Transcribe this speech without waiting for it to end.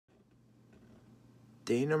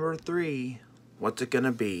Day number 3. What's it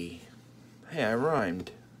gonna be? Hey, I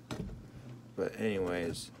rhymed. But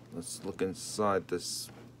anyways, let's look inside this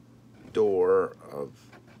door of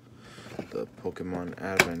the Pokemon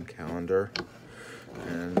Advent Calendar.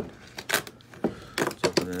 And let's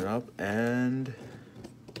open it up, and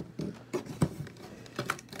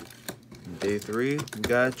Day 3, we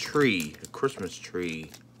got a tree, a Christmas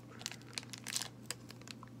tree.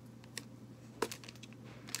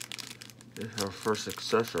 This is our first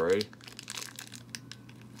accessory.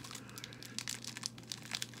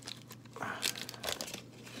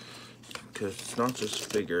 Because it's not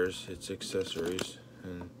just figures, it's accessories,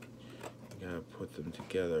 and you gotta put them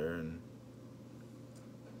together. And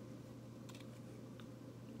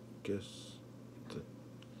guess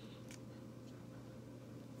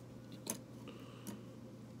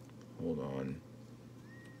hold on.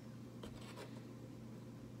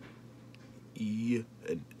 E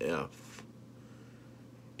and F,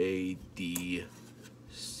 A D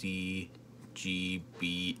C G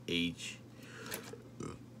B H.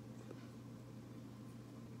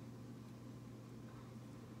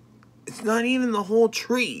 It's not even the whole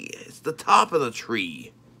tree. It's the top of the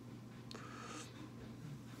tree.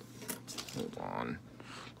 Hold on.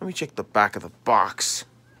 Let me check the back of the box.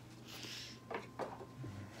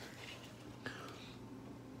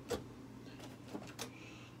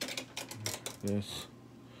 Yes.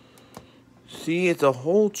 See, it's a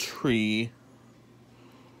whole tree.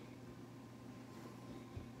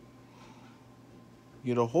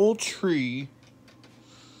 You get a whole tree.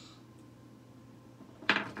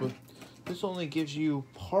 But this only gives you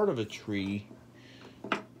part of a tree,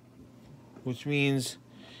 which means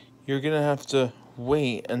you're gonna have to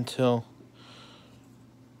wait until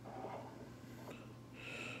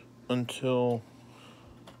the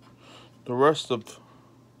rest of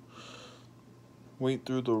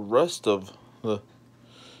through the rest of the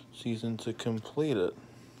season to complete it.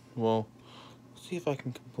 Well, let's see if I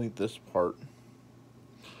can complete this part.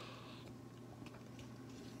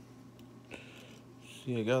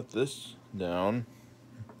 See, I got this down.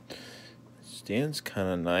 It stands kind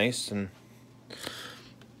of nice, and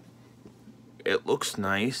it looks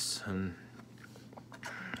nice, and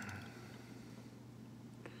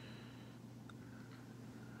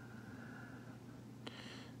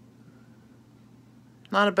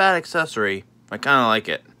not a bad accessory. I kind of like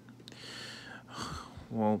it.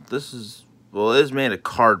 Well, it is made of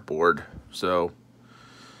cardboard, so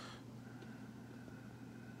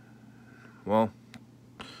well,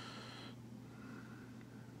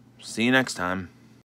 see you next time.